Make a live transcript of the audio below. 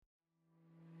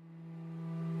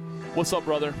What's up,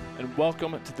 brother, and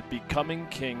welcome to the Becoming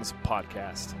Kings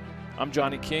podcast. I'm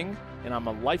Johnny King, and I'm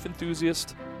a life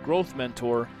enthusiast, growth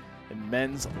mentor, and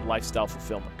men's lifestyle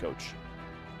fulfillment coach.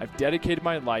 I've dedicated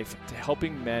my life to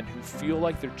helping men who feel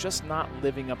like they're just not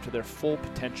living up to their full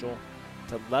potential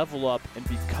to level up and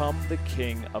become the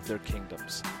king of their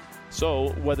kingdoms. So,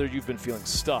 whether you've been feeling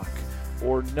stuck,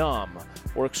 or numb,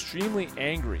 or extremely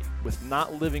angry with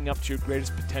not living up to your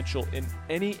greatest potential in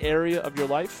any area of your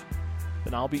life,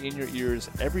 then I'll be in your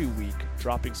ears every week,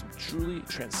 dropping some truly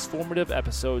transformative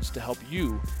episodes to help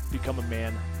you become a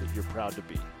man that you're proud to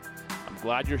be. I'm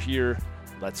glad you're here.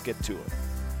 Let's get to it.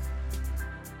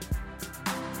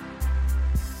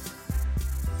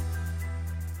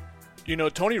 You know,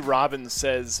 Tony Robbins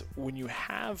says when you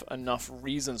have enough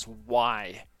reasons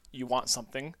why you want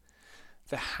something,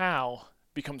 the how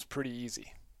becomes pretty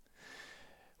easy.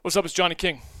 What's up? It's Johnny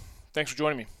King. Thanks for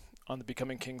joining me on the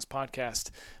Becoming Kings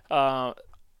podcast.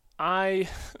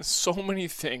 So many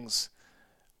things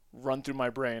run through my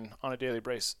brain on a daily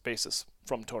basis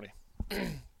from Tony.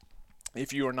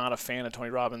 If you are not a fan of Tony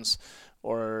Robbins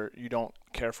or you don't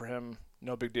care for him,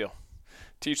 no big deal.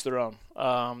 Teach their own.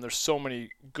 There's so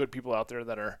many good people out there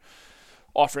that are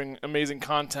offering amazing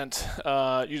content.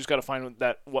 You just got to find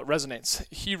what resonates.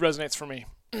 He resonates for me.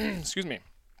 Excuse me.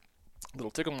 A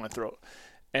little tickle in my throat.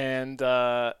 And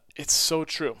it's so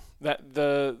true that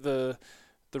the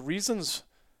reasons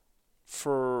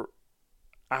for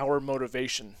our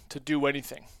motivation to do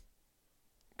anything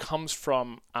comes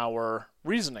from our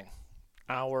reasoning,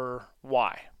 our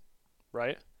why,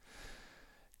 right?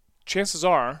 Chances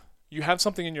are you have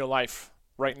something in your life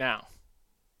right now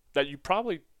that you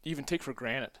probably even take for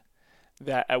granted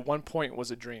that at one point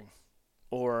was a dream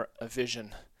or a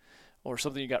vision or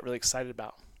something you got really excited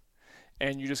about.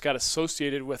 And you just got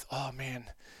associated with, oh man,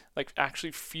 like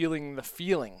actually feeling the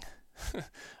feeling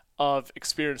of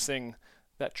experiencing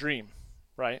that dream,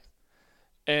 right?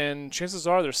 And chances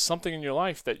are there's something in your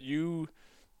life that you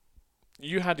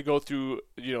had to go through,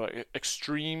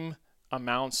 extreme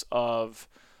amounts of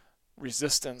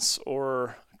resistance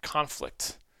or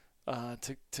conflict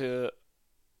to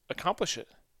accomplish it.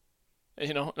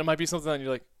 You know, it might be something that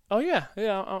you're like, oh yeah,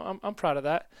 I'm proud of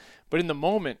that. But in the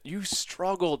moment, you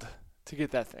struggled to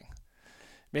get that thing.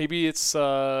 Maybe it's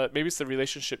the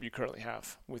relationship you currently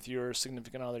have with your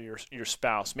significant other, your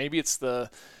spouse. Maybe it's the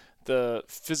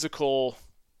physical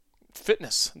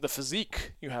fitness, the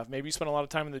physique you have. Maybe you spend a lot of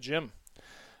time in the gym.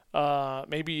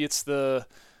 Maybe it's the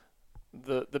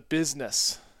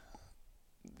business,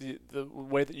 the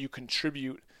way that you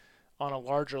contribute on a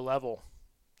larger level.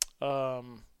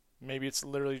 Maybe it's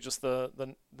literally just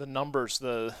the numbers,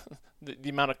 the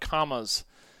amount of commas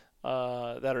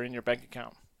that are in your bank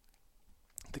account,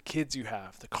 the kids you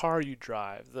have, the car you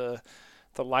drive, the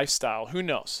lifestyle. Who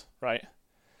knows, right?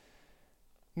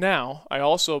 Now, I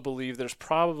also believe there's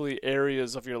probably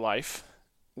areas of your life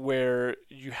where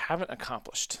you haven't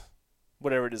accomplished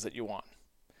whatever it is that you want,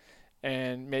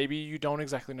 and maybe you don't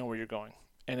exactly know where you're going,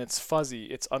 and it's fuzzy,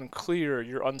 it's unclear,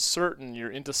 you're uncertain,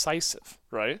 you're indecisive,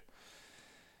 right?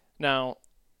 Now,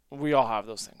 we all have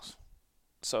those things,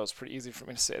 so it's pretty easy for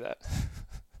me to say that.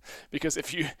 Because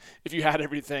if you had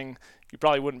everything, you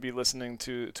probably wouldn't be listening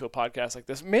to a podcast like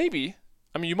this. Maybe,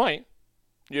 I mean, you might.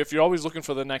 If you're always looking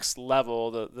for the next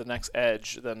level, the next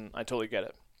edge, then I totally get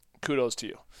it. Kudos to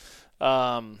you.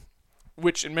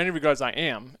 Which in many regards I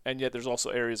am, and yet there's also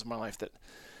areas of my life that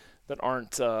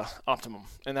aren't optimum.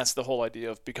 And that's the whole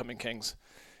idea of becoming kings,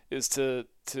 is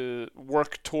to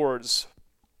work towards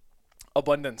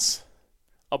abundance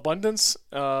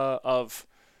of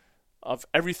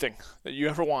everything that you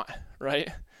ever want, right?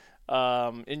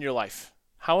 In your life,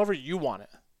 however you want it,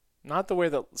 not the way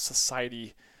that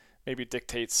society maybe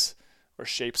dictates or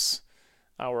shapes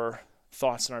our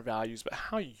thoughts and our values, but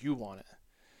how you want it.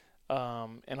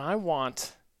 And I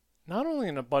want not only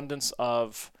an abundance I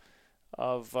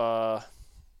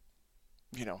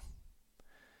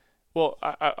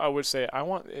would say I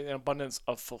want an abundance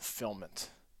of fulfillment.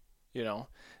 You know,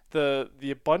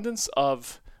 the abundance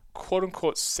of quote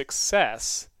unquote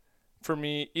success for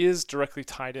me is directly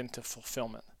tied into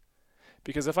fulfillment.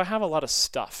 Because if I have a lot of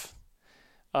stuff,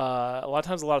 a lot of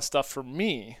times a lot of stuff for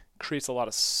me creates a lot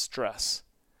of stress.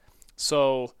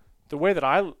 So the way that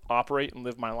I operate and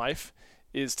live my life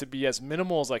is to be as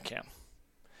minimal as I can.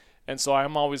 And so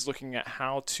I'm always looking at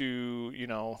how to,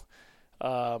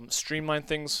 streamline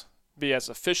things, be as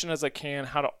efficient as I can,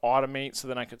 how to automate so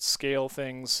that I could scale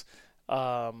things.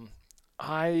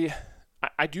 I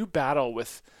do battle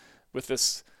with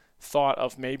this thought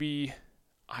of maybe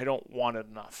I don't want it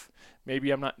enough.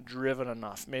 Maybe I'm not driven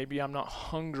enough. Maybe I'm not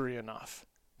hungry enough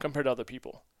compared to other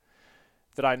people.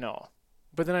 that I know.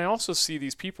 But then I also see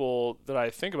these people that I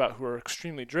think about who are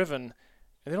extremely driven,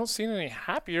 and they don't seem any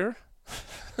happier.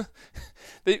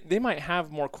 They might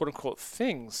have more quote unquote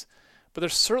things, but they're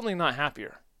certainly not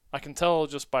happier. I can tell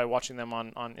just by watching them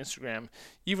on Instagram,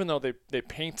 even though they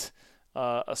paint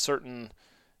a certain,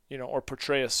 or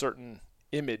portray a certain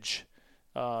image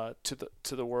to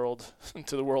the world,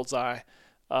 to the world's eye.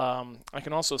 I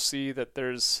can also see that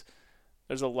there's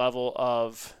a level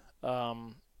of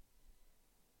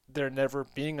there never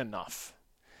being enough,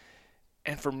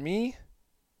 and for me,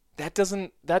 that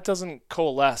doesn't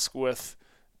coalesce with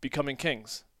becoming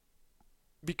kings.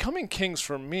 Becoming kings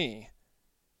for me,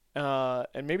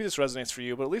 and maybe this resonates for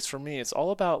you, but at least for me, it's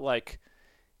all about like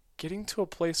getting to a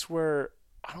place where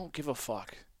I don't give a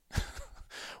fuck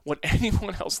what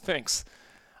anyone else thinks.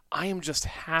 I am just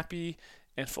happy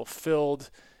and fulfilled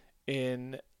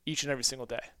in each and every single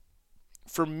day.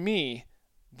 For me,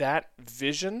 that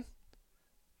vision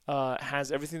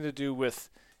has everything to do with,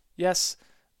 yes,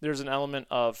 there's an element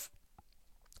of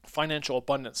financial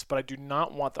abundance, but I do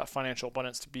not want that financial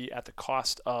abundance to be at the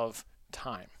cost of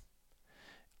time.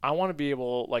 I want to be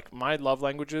able, like my love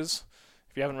languages,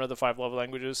 if you haven't read the 5 Love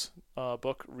Languages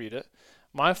book, read it.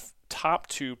 My top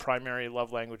 2 primary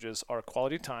love languages are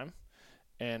quality time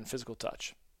and physical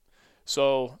touch.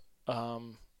 So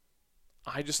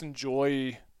I just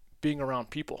enjoy being around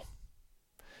people.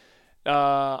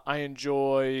 I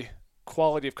enjoy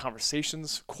quality of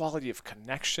conversations, quality of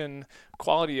connection,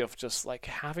 quality of just like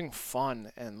having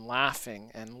fun and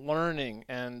laughing and learning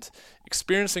and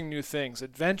experiencing new things,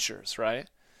 adventures, right?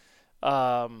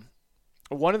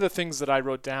 One of the things that I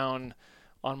wrote down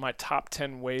on my top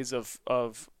 10 ways of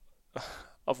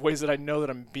ways that I know that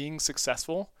I'm being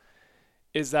successful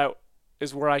is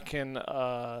where I can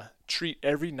treat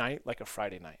every night like a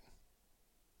Friday night.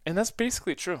 And that's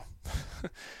basically true.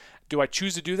 Do I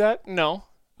choose to do that? No,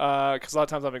 because a lot of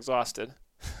times I'm exhausted.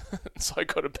 So I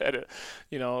go to bed at,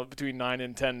 between 9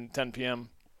 and 10 p.m.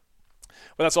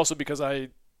 But that's also because I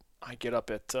get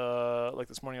up at, like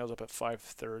this morning I was up at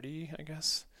 5:30, I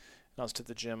guess. And I was to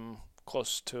the gym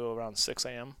close to around 6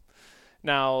 a.m.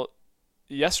 Now,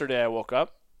 yesterday I woke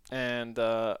up and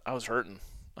I was hurting.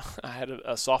 I had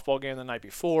a softball game the night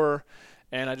before,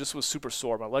 and I just was super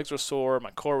sore. My legs were sore,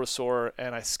 my core was sore,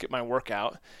 and I skipped my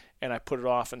workout, and I put it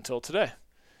off until today.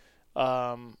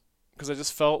 Because I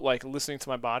just felt like listening to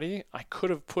my body, I could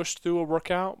have pushed through a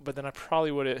workout, but then I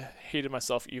probably would have hated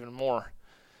myself even more.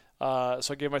 So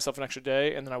I gave myself an extra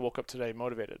day, and then I woke up today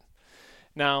motivated.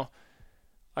 Now,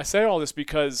 I say all this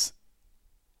because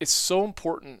it's so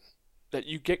important that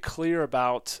you get clear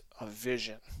about a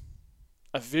vision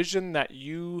that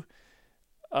you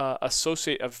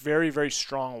associate a very, very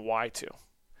strong why to.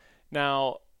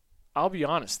 Now, I'll be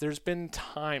honest, there's been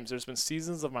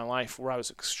seasons of my life where I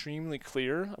was extremely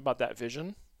clear about that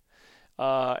vision.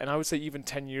 And I would say even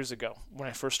 10 years ago, when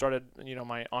I first started,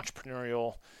 my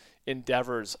entrepreneurial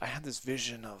endeavors, I had this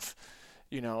vision of,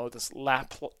 this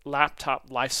laptop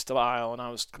lifestyle, and I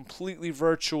was completely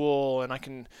virtual, and I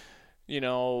can,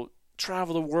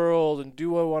 travel the world and do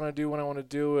what I want to do when I want to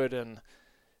do it. And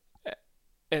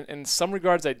in some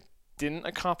regards, I didn't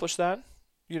accomplish that,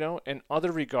 in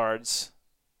other regards,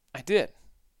 I did.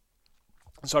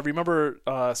 So I remember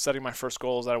setting my first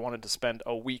goals that I wanted to spend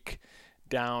a week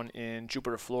down in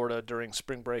Jupiter, Florida during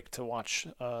spring break to watch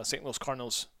St. Louis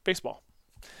Cardinals baseball.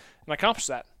 And I accomplished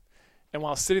that. And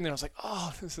while I was sitting there, I was like,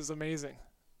 oh, this is amazing.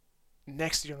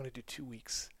 Next year, I'm going to do 2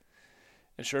 weeks.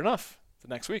 And sure enough, the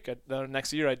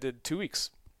next year, I did 2 weeks.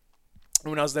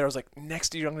 And when I was there, I was like,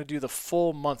 next year, I'm going to do the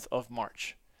full month of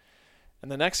March.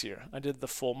 And the next year, I did the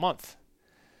full month.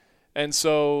 And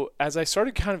so as I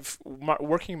started kind of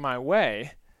working my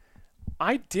way,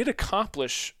 I did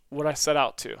accomplish what I set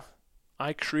out to.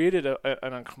 I created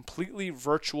a completely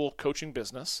virtual coaching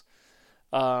business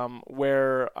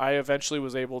where I eventually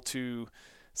was able to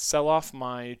sell off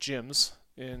my gyms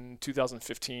in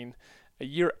 2015, a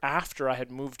year after I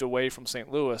had moved away from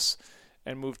St. Louis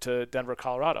and moved to Denver,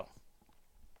 Colorado.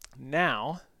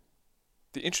 Now,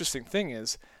 the interesting thing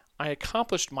is I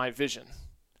accomplished my vision,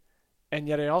 and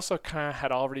yet I also kind of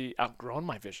had already outgrown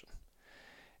my vision.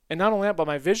 And not only that, but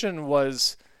my vision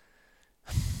was,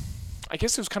 I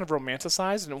guess it was kind of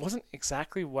romanticized, and it wasn't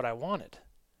exactly what I wanted.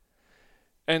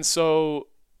 And so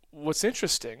what's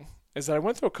interesting is that I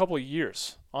went through a couple of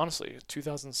years, honestly,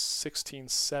 2016,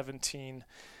 17.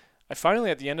 I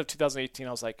finally, at the end of 2018,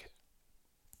 I was like,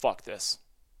 fuck this.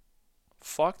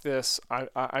 Fuck this.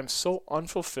 I'm so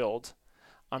unfulfilled.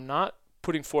 I'm not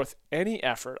putting forth any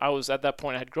effort. I was, at that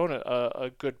point, I had grown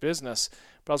a good business,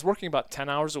 but I was working about 10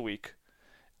 hours a week.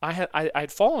 I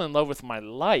had fallen in love with my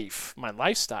life, my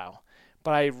lifestyle,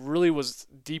 but I really was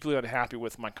deeply unhappy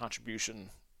with my contribution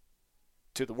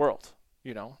to the world,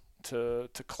 to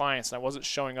clients. And I wasn't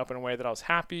showing up in a way that I was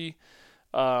happy.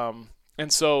 And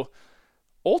so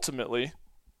ultimately,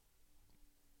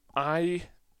 I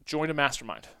joined a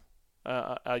mastermind,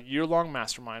 a year-long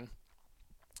mastermind.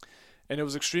 And it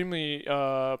was extremely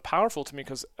powerful to me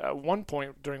because at one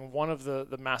point during one of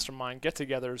the mastermind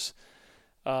get-togethers,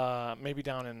 maybe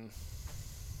down in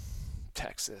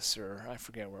Texas or I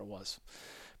forget where it was.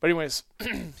 But anyways,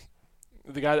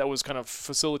 the guy that was kind of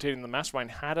facilitating the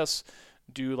mastermind had us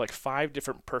do like 5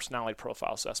 different personality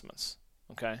profile assessments.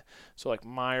 Okay, so like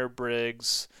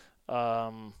Myers-Briggs.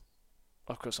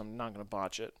 Of course, I'm not going to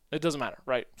botch it. It doesn't matter,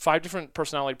 right? 5 different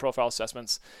personality profile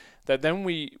assessments that then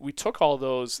we took all of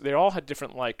those. They all had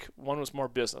different, like, one was more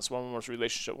business, one was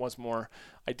relationship, one was more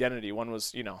identity, one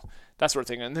was, that sort of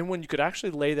thing. And then when you could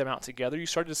actually lay them out together, you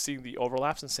started to see the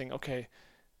overlaps and saying, okay,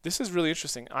 this is really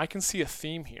interesting. I can see a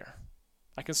theme here.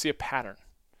 I can see a pattern.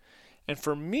 And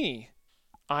for me,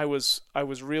 I was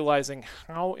realizing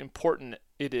how important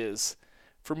it is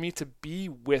for me to be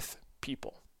with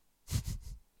people.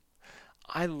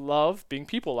 I love being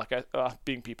people,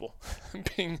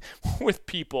 being with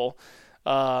people,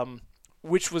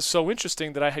 which was so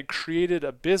interesting that I had created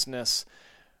a business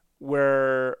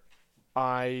where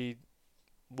I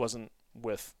wasn't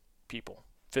with people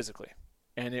physically,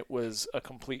 and it was a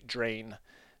complete drain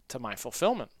to my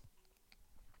fulfillment.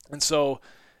 And so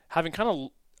having kind of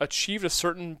achieved a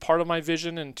certain part of my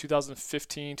vision in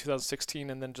 2015, 2016,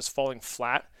 and then just falling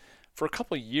flat for a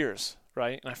couple of years,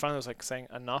 right? And I finally was like saying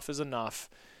enough is enough,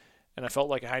 and I felt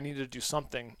like I needed to do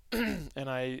something, and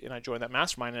I joined that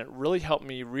mastermind, and it really helped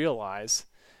me realize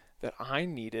that I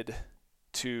needed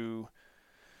to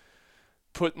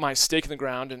put my stake in the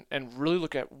ground and really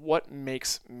look at what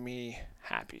makes me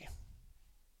happy.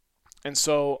 And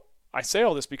so I say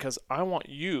all this because I want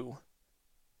you,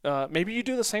 maybe you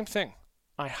do the same thing.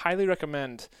 I highly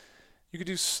recommend you could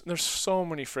do, there's so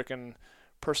many freaking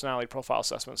personality profile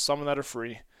assessments, some that are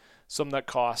free, some that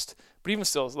cost, but even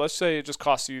still, let's say it just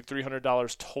costs you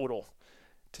 $300 total.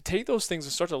 To take those things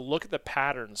and start to look at the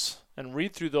patterns and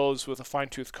read through those with a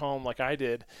fine-tooth comb like I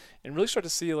did, and really start to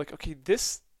see like, okay,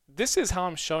 this is how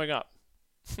I'm showing up.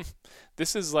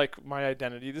 This is like my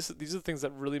identity. These are the things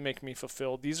that really make me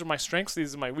fulfilled. These are my strengths.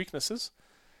 These are my weaknesses.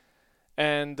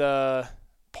 And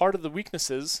part of the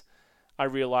weaknesses I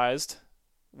realized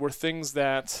were things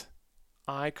that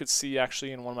I could see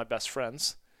actually in one of my best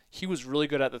friends. He was really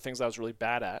good at the things I was really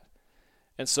bad at.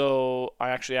 And so I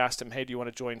actually asked him, hey, do you want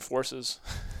to join forces?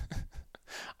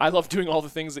 I love doing all the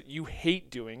things that you hate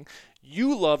doing.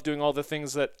 You love doing all the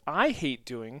things that I hate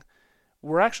doing.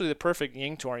 We're actually the perfect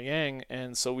yin to our yang,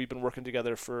 and so we've been working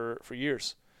together for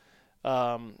years.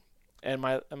 And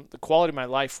the quality of my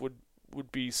life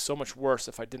would be so much worse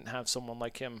if I didn't have someone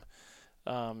like him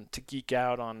to geek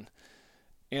out on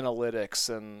analytics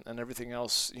and everything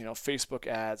else, Facebook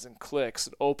ads and clicks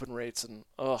and open rates and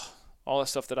all that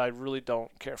stuff that I really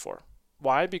don't care for.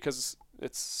 Why? Because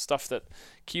it's stuff that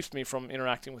keeps me from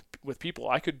interacting with people.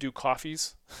 I could do coffee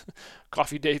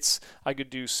dates. I could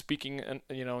do speaking and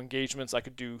engagements. I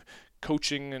could do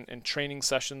coaching and training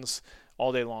sessions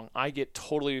all day long. I get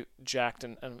totally jacked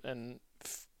and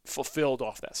fulfilled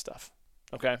off that stuff.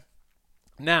 Okay.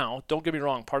 Now, don't get me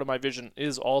wrong. Part of my vision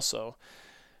is also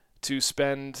to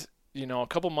spend a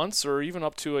couple months or even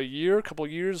up to a couple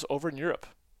years over in Europe.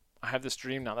 I have this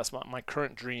dream now. That's my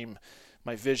current dream.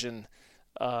 My vision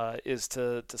is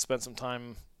to spend some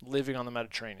time living on the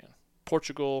Mediterranean.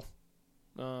 Portugal,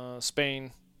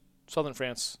 Spain, southern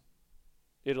France,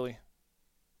 Italy,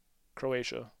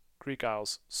 Croatia, Greek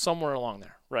Isles, somewhere along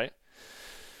there, right?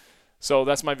 So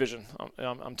that's my vision.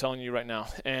 I'm telling you right now.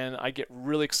 And I get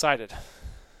really excited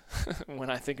when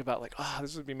I think about like,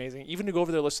 this would be amazing. Even to go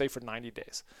over there, let's say for 90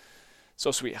 days. So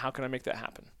sweet. How can I make that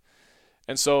happen?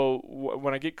 And so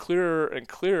when I get clearer and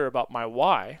clearer about my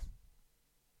why,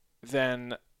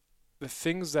 then the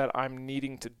things that I'm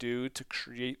needing to do to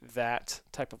create that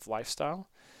type of lifestyle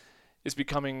is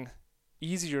becoming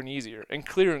easier and easier and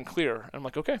clearer. And I'm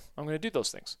like, okay, I'm going to do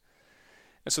those things.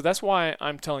 And so that's why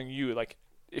I'm telling you, like,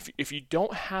 if you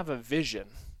don't have a vision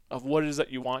of what it is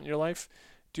that you want in your life,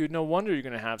 dude, no wonder you're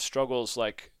going to have struggles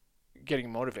like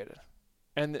getting motivated.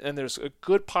 And there's a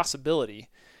good possibility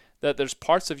that there's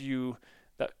parts of you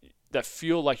that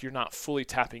feel like you're not fully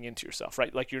tapping into yourself,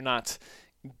 right? Like you're not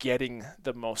getting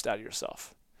the most out of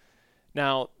yourself.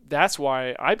 Now, that's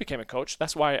why I became a coach.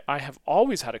 That's why I have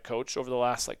always had a coach over the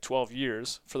last like 12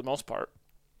 years for the most part,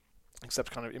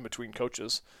 except kind of in between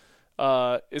coaches,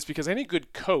 is because any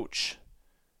good coach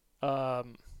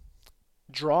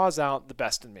draws out the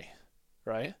best in me,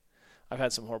 right? I've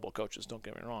had some horrible coaches, don't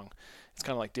get me wrong. It's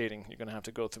kind of like dating. You're going to have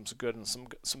to go through some good and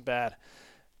some bad.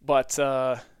 But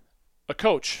a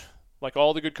coach, like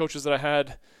all the good coaches that I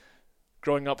had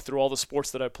growing up through all the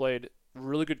sports that I played,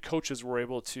 really good coaches were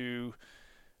able to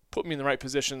put me in the right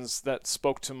positions that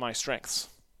spoke to my strengths,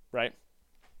 right?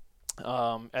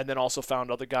 And then also found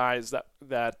other guys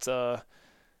that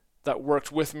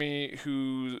worked with me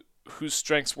whose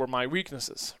strengths were my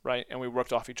weaknesses, right? And we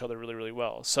worked off each other really, really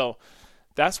well. So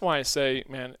that's why I say,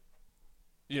 man,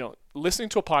 listening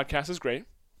to a podcast is great.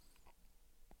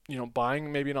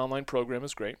 Buying maybe an online program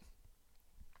is great.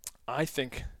 I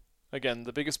think, again,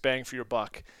 the biggest bang for your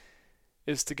buck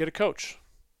is to get a coach.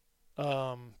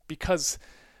 Because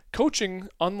coaching,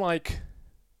 unlike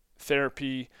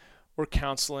therapy or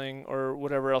counseling or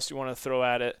whatever else you want to throw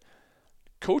at it,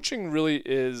 coaching really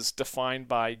is defined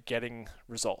by getting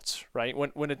results, right?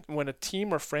 When a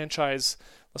team or franchise,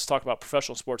 let's talk about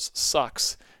professional sports,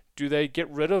 sucks, do they get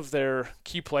rid of their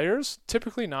key players?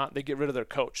 Typically not. They get rid of their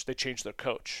coach. They change their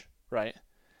coach, right?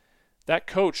 That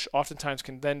coach oftentimes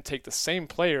can then take the same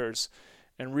players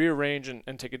and rearrange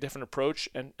and take a different approach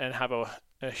and have a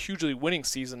hugely winning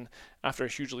season after a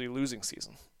hugely losing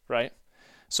season, right?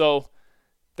 So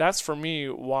that's for me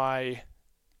why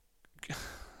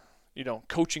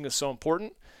coaching is so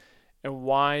important, and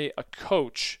why a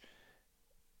coach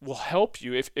will help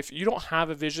you. If you don't have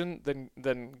a vision,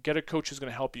 then get a coach who's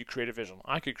going to help you create a vision.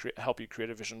 I could help you create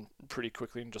a vision pretty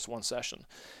quickly in just one session.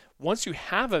 Once you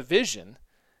have a vision,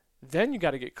 then you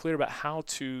got to get clear about how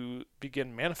to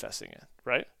begin manifesting it,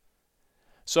 right?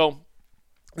 So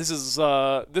this is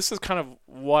kind of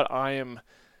what I am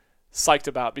psyched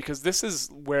about, because this is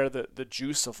where the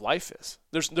juice of life is.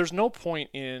 There's no point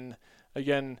in,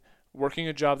 again, working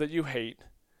a job that you hate,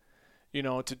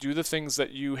 to do the things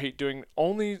that you hate doing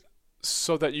only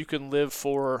so that you can live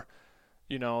for,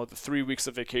 the 3 weeks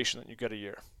of vacation that you get a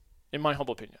year, in my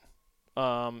humble opinion.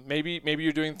 Maybe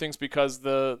you're doing things because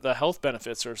the health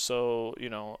benefits are so,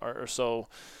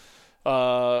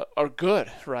 are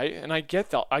good, right? And I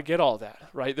get all that,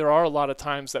 right? There are a lot of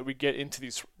times that we get into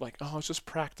these like, oh, it's just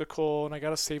practical and I got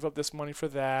to save up this money for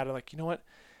that. And like, you know what?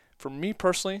 For me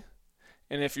personally,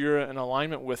 and if you're in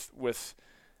alignment with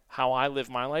how I live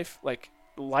my life, like,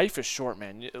 life is short,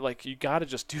 man. Like, you got to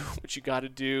just do what you got to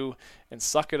do and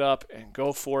suck it up and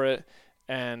go for it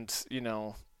and,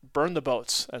 burn the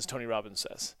boats, as Tony Robbins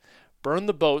says. Burn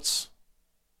the boats,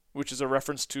 which is a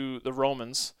reference to the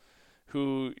Romans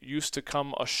who used to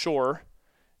come ashore,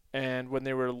 and when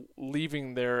they were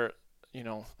leaving their,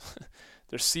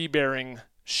 their sea-bearing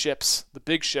ships, the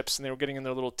big ships, and they were getting in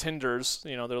their little tenders,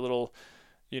 their little,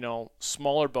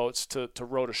 smaller boats to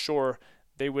row to shore,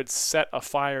 they would set a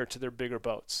fire to their bigger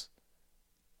boats.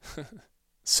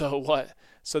 So what?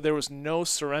 So there was no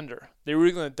surrender. They were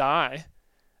going to die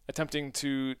attempting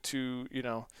to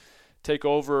take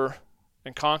over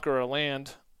and conquer a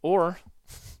land, or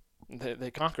they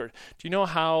conquered. Do you know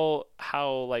how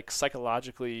like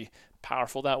psychologically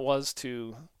powerful that was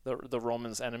to the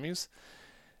Romans' enemies?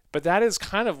 But that is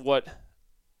kind of what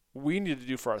we need to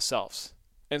do for ourselves.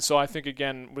 And so I think,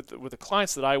 again, with the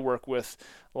clients that I work with,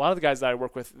 a lot of the guys that I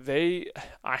work with, I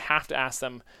have to ask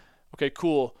them, okay,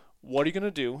 cool, what are you going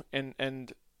to do?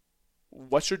 And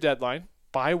what's your deadline?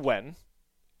 By when?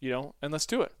 And let's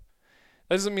do it.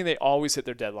 That doesn't mean they always hit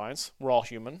their deadlines. We're all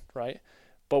human, right?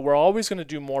 But we're always going to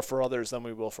do more for others than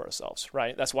we will for ourselves,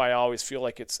 right? That's why I always feel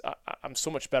like I'm so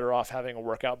much better off having a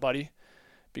workout buddy,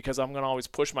 because I'm going to always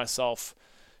push myself,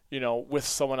 with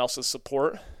someone else's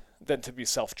support than to be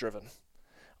self-driven.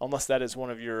 Unless that is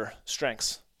one of your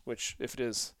strengths, which if it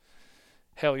is,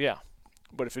 hell yeah.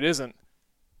 But if it isn't,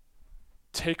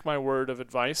 take my word of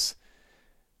advice,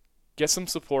 get some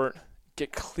support,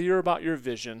 get clear about your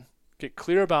vision,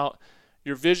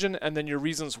 and then your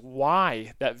reasons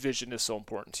why that vision is so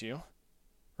important to you,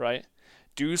 right?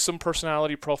 Do some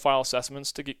personality profile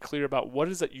assessments to get clear about what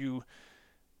is that you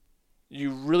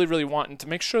really, really want, and to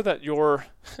make sure that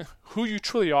who you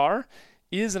truly are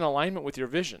is in alignment with your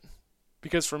vision.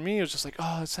 Because for me, it was just like,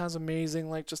 oh, it sounds amazing,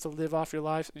 like just to live off your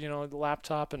life, the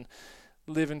laptop and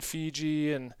live in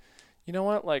Fiji. And you know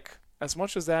what? Like, as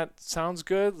much as that sounds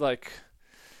good, like,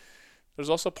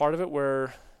 there's also part of it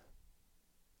where,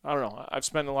 I don't know, I've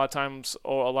spent a lot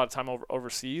of time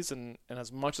overseas, and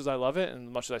as much as I love it and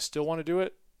as much as I still want to do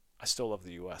it, I still love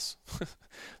the U.S.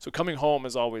 So coming home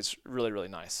is always really, really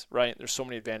nice, right? There's so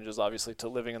many advantages, obviously, to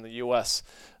living in the U.S.,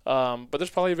 but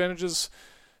there's probably advantages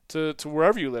to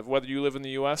wherever you live, whether you live in the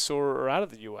U.S. or out of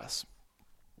the U.S.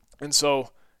 And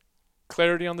so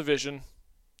clarity on the vision,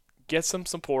 get some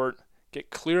support,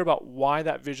 get clear about why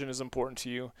that vision is important to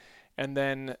you, and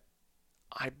then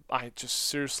I just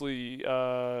seriously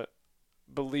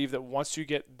believe that once you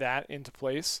get that into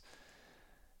place,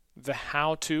 the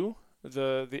how-to,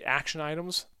 the action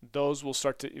items, those will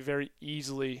start to very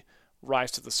easily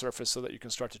rise to the surface so that you can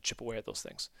start to chip away at those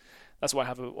things. That's why I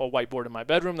have a whiteboard in my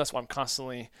bedroom. That's why I'm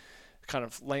constantly kind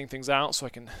of laying things out so I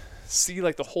can see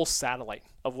like the whole satellite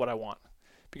of what I want.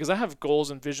 Because I have goals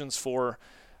and visions for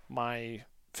my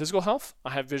physical health.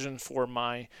 I have vision for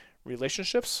my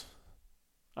relationships.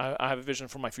 I have a vision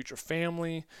for my future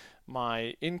family,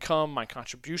 my income, my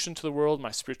contribution to the world,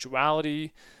 my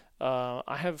spirituality.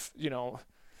 I have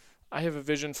a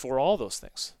vision for all those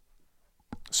things.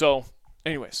 So,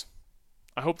 anyways,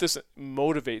 I hope this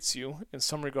motivates you in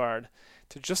some regard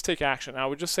to just take action. I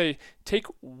would just say take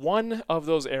one of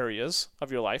those areas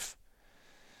of your life,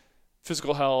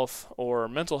 physical health or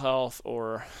mental health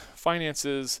or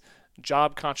finances,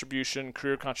 job contribution,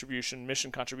 career contribution,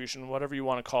 mission contribution, whatever you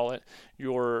want to call it,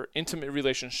 your intimate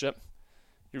relationship,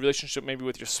 your relationship maybe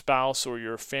with your spouse or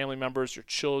your family members, your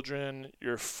children,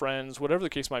 your friends, whatever the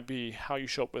case might be, how you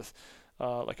show up with,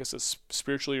 like I said,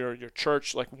 spiritually or your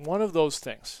church, like one of those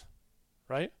things,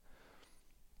 right?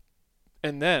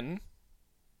 And then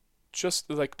just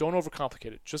like don't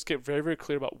overcomplicate it. Just get very, very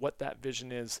clear about what that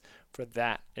vision is for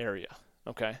that area,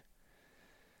 okay?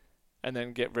 And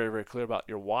then get very, very clear about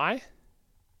your why.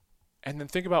 And then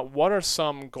think about what are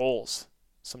some goals,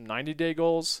 some 90-day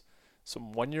goals,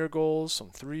 some 1-year goals,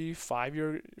 some 3,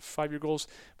 5-year goals.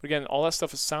 But again, all that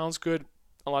stuff sounds good.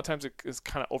 A lot of times it is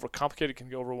kind of overcomplicated. It can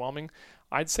be overwhelming.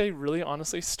 I'd say really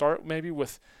honestly start maybe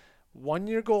with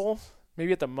 1-year goal,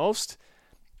 maybe at the most,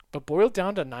 but boil it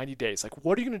down to 90 days. Like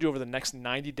what are you going to do over the next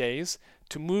 90 days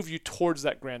to move you towards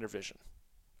that grander vision?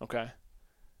 Okay?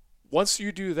 Once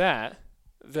you do that,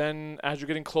 then as you're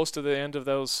getting close to the end of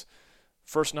those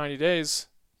first 90 days,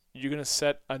 you're going to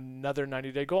set another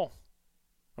 90-day goal.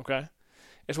 Okay?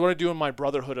 It's what I do in my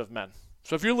Brotherhood of Men.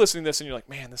 So if you're listening to this and you're like,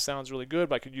 man, this sounds really good,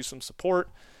 but I could use some support,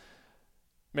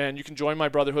 man, you can join my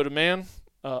Brotherhood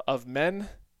of Men,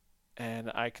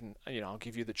 and I can, I'll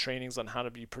give you the trainings on how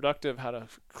to be productive, how to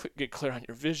get clear on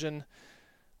your vision,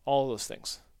 all of those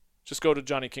things. Just go to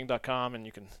johnnyking.com and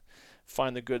you can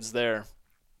find the goods there.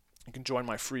 You can join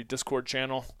my free Discord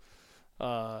channel,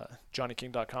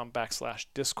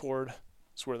 johnnyking.com/Discord.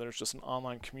 It's where there's just an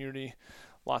online community,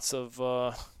 lots of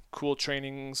cool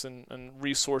trainings and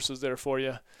resources there for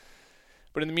you.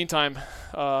 But in the meantime,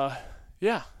 let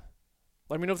me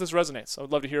know if this resonates. I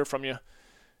would love to hear from you.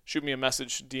 Shoot me a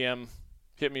message, DM,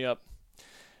 hit me up.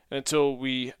 And until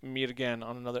we meet again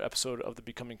on another episode of the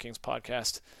Becoming Kings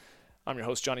podcast, I'm your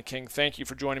host, Johnny King. Thank you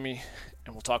for joining me,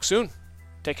 and we'll talk soon.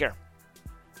 Take care.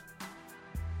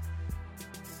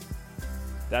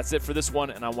 That's it for this one,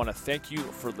 and I want to thank you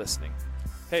for listening.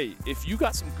 Hey, if you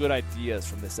got some good ideas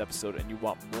from this episode and you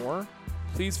want more,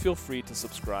 please feel free to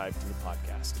subscribe to the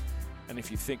podcast. And if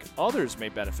you think others may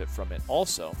benefit from it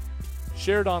also,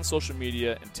 share it on social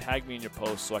media and tag me in your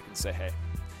posts so I can say hey.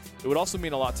 It would also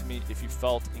mean a lot to me if you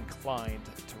felt inclined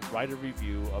to write a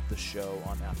review of the show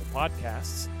on Apple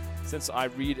Podcasts, since I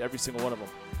read every single one of them.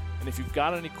 And if you've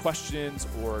got any questions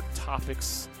or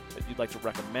topics that you'd like to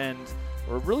recommend,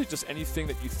 or really just anything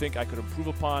that you think I could improve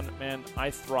upon, man,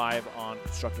 I thrive on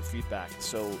constructive feedback.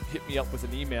 So hit me up with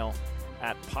an email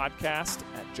at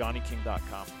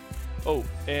podcast@johnnyking.com. Oh,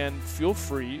 and feel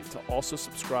free to also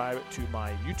subscribe to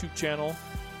my YouTube channel,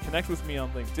 connect with me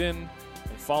on LinkedIn,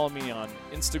 and follow me on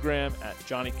Instagram at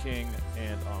Johnny King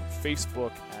and on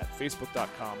Facebook at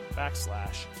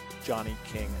facebook.com/Johnny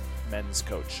King Men's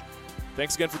Coach.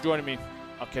 Thanks again for joining me.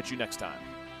 I'll catch you next time.